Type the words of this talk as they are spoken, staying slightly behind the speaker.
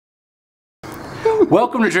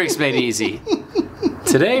Welcome to Drinks Made Easy.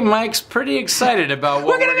 Today Mike's pretty excited about what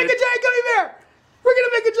we're gonna make a giant gummy bear! We're gonna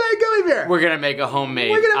make a giant gummy bear! We're gonna make a homemade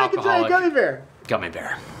We're gonna make alcoholic a giant gummy bear! Gummy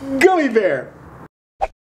bear. Gummy bear!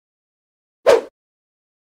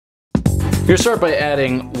 You're gonna start by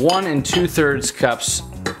adding 1 2/3 cups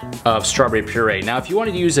of strawberry puree. Now if you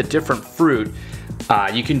wanted to use a different fruit,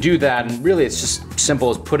 you can do that, and really it's just simple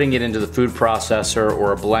as putting it into the food processor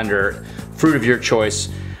or a blender, fruit of your choice.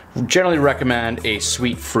 Generally recommend a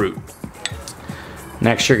sweet fruit.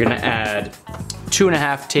 Next you're gonna add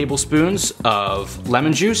 2½ tablespoons of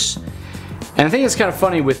lemon juice. And I think it's kind of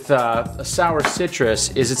funny with a sour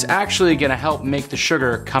citrus is it's actually gonna help make the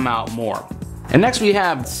sugar come out more. And next we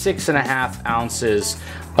have 6½ ounces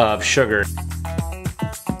of sugar.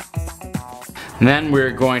 And then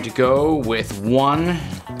we're going to go with 1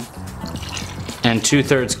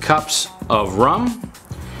 2/3 cups of rum.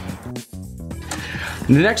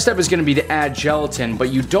 The next step is going to be to add gelatin, but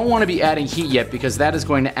you don't want to be adding heat yet because that is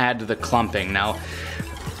going to add to the clumping. Now,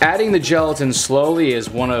 adding the gelatin slowly is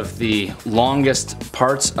one of the longest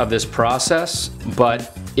parts of this process,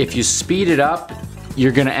 but if you speed it up,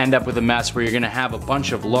 you're going to end up with a mess where you're going to have a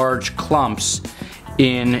bunch of large clumps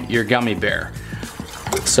in your gummy bear.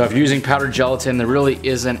 So if you're using powdered gelatin, there really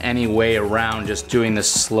isn't any way around just doing this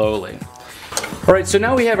slowly. Alright, so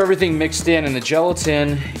now we have everything mixed in and the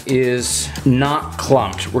gelatin is not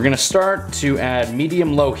clumped. We're going to start to add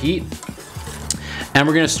medium-low heat and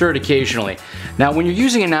we're going to stir it occasionally. Now when you're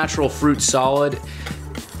using a natural fruit solid,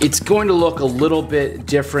 it's going to look a little bit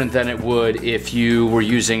different than it would if you were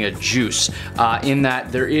using a juice, in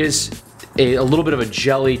that there is a little bit of a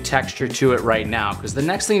jelly texture to it right now, because the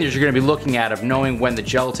next thing that you're going to be looking at of knowing when the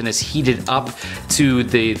gelatin is heated up to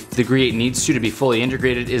the degree it needs to be fully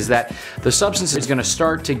integrated is that the substance is going to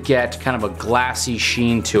start to get kind of a glassy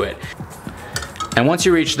sheen to it. And once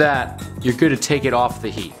you reach that, you're good to take it off the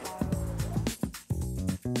heat.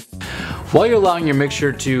 While you're allowing your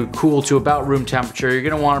mixture to cool to about room temperature, you're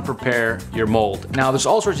going to want to prepare your mold. Now there's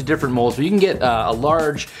all sorts of different molds, but you can get a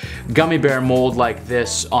large gummy bear mold like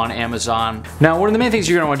this on Amazon. Now one of the main things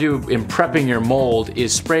you're going to want to do in prepping your mold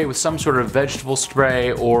is spray with some sort of vegetable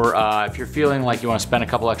spray, or if you're feeling like you want to spend a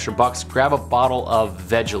couple extra bucks, grab a bottle of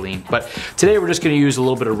Vegeline. But today we're just going to use a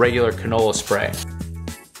little bit of regular canola spray.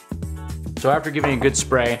 So after giving it a good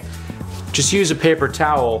spray, just use a paper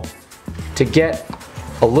towel to get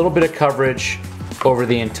a little bit of coverage over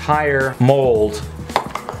the entire mold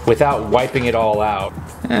without wiping it all out.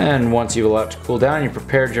 And once you allow it to cool down, you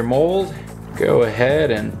prepared your mold, go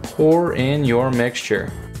ahead and pour in your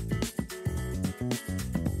mixture.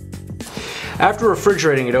 After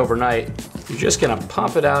refrigerating it overnight, you're just gonna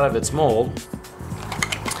pop it out of its mold.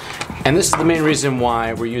 And this is the main reason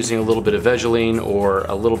why we're using a little bit of Vegeline or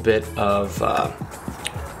a little bit of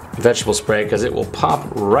vegetable spray, because it will pop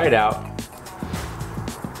right out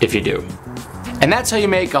if you do. And that's how you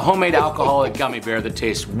make a homemade alcoholic gummy bear that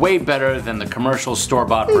tastes way better than the commercial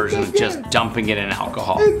store-bought version of just dumping it in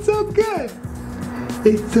alcohol. It's so good!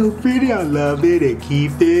 It's so pretty, I love it, and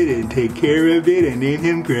keep it, and take care of it, and name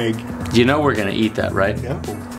him Greg. You know we're gonna eat that, right? No.